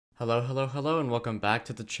Hello, and welcome back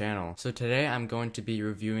to the channel. So today I'm going to be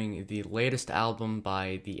reviewing the latest album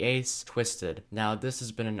by theace, Twisted. Now this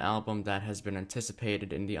has been an album that has been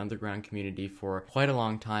anticipated in the underground community for quite a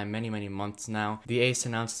long time, many months now. theace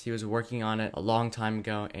announced he was working on it a long time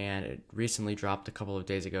ago, and it recently dropped a couple of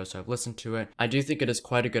days ago, so I've listened to it. I do think it is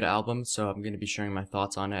quite a good album, so I'm going to be sharing my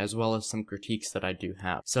thoughts on it, as well as some critiques that I do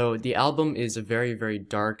have. So the album is a very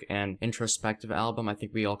dark and introspective album. I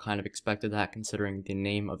think we all kind of expected that, considering the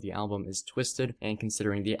name of the album is Twisted, and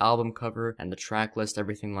considering the album cover and the track list,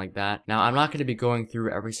 everything like that. Now, I'm not going to be going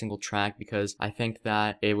through every single track because I think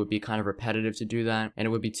that it would be kind of repetitive to do that, and it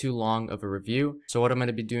would be too long of a review. So what I'm going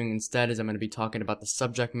to be doing instead is I'm going to be talking about the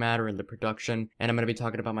subject matter and the production, and I'm going to be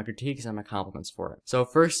talking about my critiques and my compliments for it. So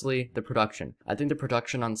firstly, the production. I think the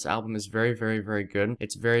production on this album is very good.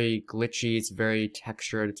 It's very glitchy, it's very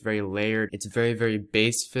textured, it's very layered, it's very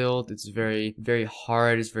bass filled, it's very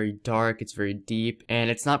hard, it's very dark, it's very deep, and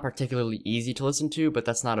it's not particularly easy to listen to, but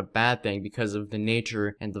that's not a bad thing because of the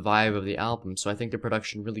nature and the vibe of the album. So I think the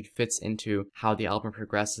production really fits into how the album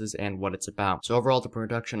progresses and what it's about. So overall, the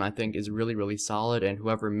production I think is really solid, and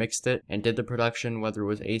whoever mixed it and did the production, whether it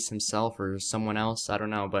was Ace himself or someone else, I don't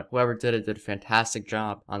know, but whoever did it did a fantastic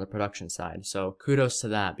job on the production side. So kudos to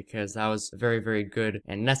that, because that was a very good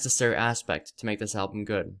and necessary aspect to make this album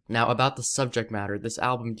good. Now, about the subject matter, this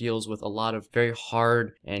album deals with a lot of very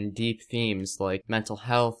hard and deep themes like mental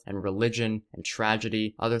health and religion and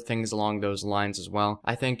tragedy, other things along those lines as well.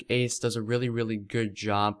 I think Ace does a really good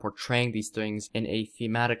job portraying these things in a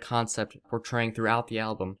thematic concept portraying throughout the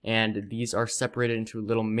album, and these are separated into a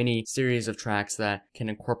little mini series of tracks that can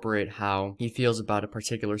incorporate how he feels about a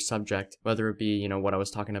particular subject, whether it be, you know, what I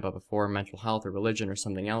was talking about before, mental health or religion or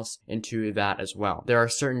something else, into that as well. There are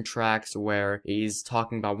certain tracks where he's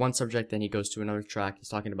talking about one subject, then he goes to another track, he's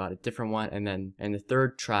talking about a different one, and then in the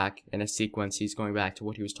third track in a sequence, he's going back to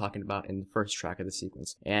what he was talking about in the first track of the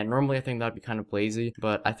sequence. And normally I think that'd be kind of lazy,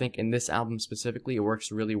 but I think in this album specifically, it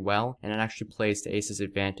works really well, and it actually plays to Ace's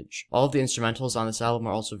advantage. All of the instrumentals on this album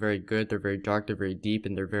are also very good. They're very dark, they're very deep,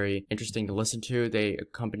 and they're very interesting to listen to. They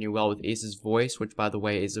accompany well with Ace's voice, which by the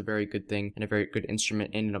way is a very good thing and a very good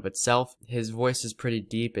instrument in and of itself. His voice is pretty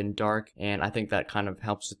deep and dark, and I think that kind of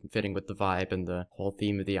helps with fitting with the vibe and the whole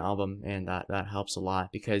theme of the album, and that helps a lot,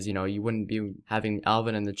 because, you know, you wouldn't be having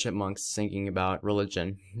Alvin and the Chipmunks singing about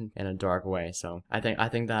religion in a dark way. So I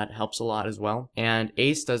think that helps a lot as well. And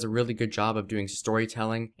Ace does a really good job of doing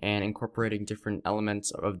storytelling and incorporating different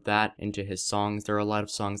elements of that into his songs. There are a lot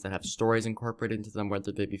of songs that have stories incorporated into them,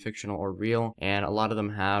 whether they be fictional or real, and a lot of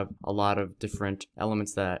them have a lot of different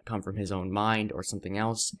elements that come from his own mind or something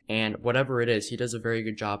else. And whatever it is, he does a very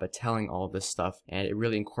good job at telling all of this stuff, and it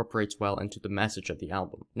really incorporates well into the message of the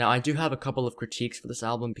album. Now, I do have a couple of critiques for this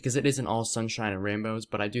album, because it isn't all sunshine and rainbows,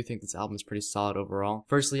 but I do think this album is pretty solid overall.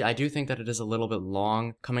 Firstly, I do think that it is a little bit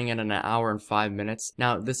long, coming in at 1 hour and 5 minutes.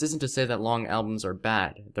 Now, this isn't to say that long albums are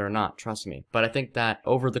bad. They're not, trust me. But I think that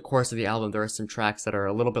over the course of the album, there are some tracks that are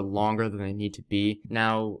a little bit longer than they need to be.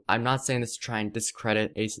 Now, I'm not saying this to try and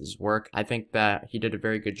discredit Ace's work. I think that he did a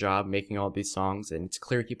very good job making all these songs, and it's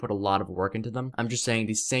clear he put a lot of work into them. I'm just saying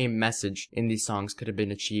the same message in these songs could have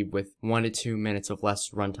been achieved with 1 to 2 minutes of less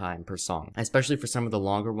runtime per song, especially for some of the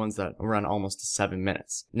longer ones that run almost 7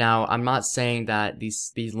 minutes. Now, I'm not saying that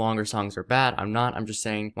these longer songs are bad. I'm just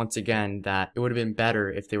saying, once again, that it would have been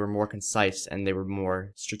better if they were more concise and they were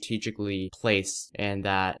more strategically placed, and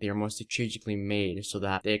that they are more strategically made so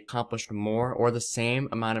that they accomplished more or the same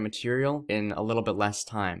amount of material in a little bit less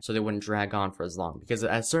time, so they wouldn't drag on for as long. Because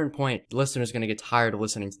at a certain point, the listener is going to get tired of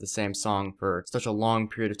listening to the same song for such a long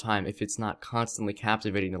period of time if it's not constantly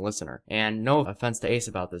captivating the listener. And no offense to Ace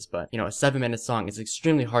about this, but, you know, a 7-minute song is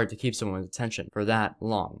extremely hard to keep someone's attention for that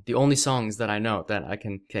long. The only songs that I know that I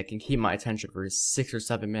can keep my attention for 6 or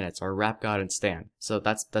 7 minutes are Rap God and Stan. So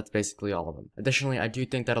that's basically all of them. Additionally, I do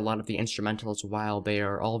think that a lot of the instrumentals, while they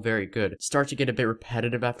are all very good, start to get a bit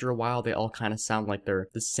repetitive after a while. They all kind of sound like they're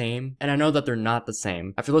the same, and I know that they're not the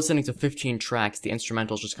same. After listening to 15 tracks, the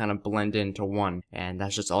instrumentals just kind of blend into one, and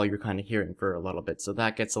that's just all you're kind of hearing for a little bit. So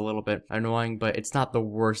that gets a little bit annoying, but it's not the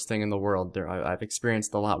worst thing in the world. I've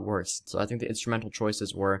experienced a lot worse. So I think the instrumental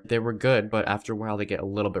choices were good, but after a while they get a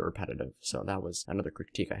little bit repetitive. So that was another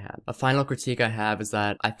critique I had. A final critique I have is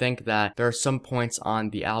that I think that there are some points on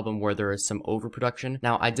the album where there is some overproduction.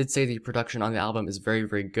 Now, I did say the production on the album is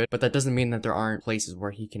very good, but that doesn't mean that there aren't places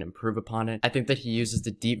where he can improve upon it. I think that he uses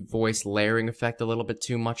the deep voice layering effect a little bit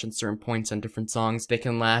too much in certain points on different songs. They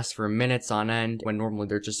can last for minutes on end, when normally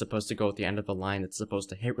they're just supposed to go at the end of the line that's supposed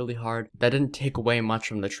to hit really hard. That didn't take away much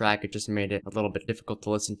from the track, it just made it a little bit difficult to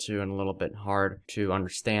listen to and a little bit hard to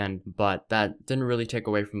understand, but that didn't really take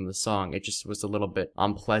away from the song. It just was a little bit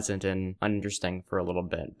unpleasant and uninteresting for a little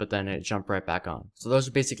bit, but then it jumped right back on. So those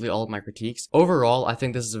are basically all of my critiques. Overall, I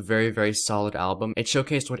think this is a very, very solid album. It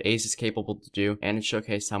showcased what Ace is capable to do, and it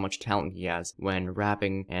showcased how much talent he has when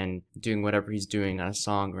rapping and doing whatever he's doing on a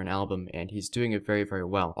song or an album, and he's doing it very, very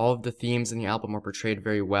well. All of the themes in the album are portrayed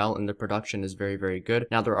very well, and the production is very, very good.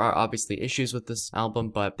 Now, there are obviously issues with this album,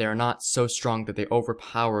 but they're not so strong that they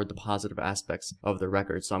overpower the positive aspects of the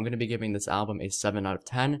record. So I'm going to be giving this album a 7 out of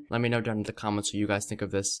 10. Let me know down in the comments what you guys think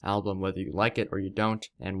of this album, whether you like it or you don't,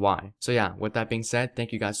 and why. So yeah, with that being said,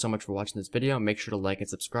 thank you guys so much for watching this video. Make sure to like and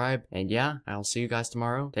subscribe, and yeah, I'll see you guys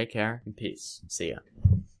tomorrow. Take care, and peace. See ya.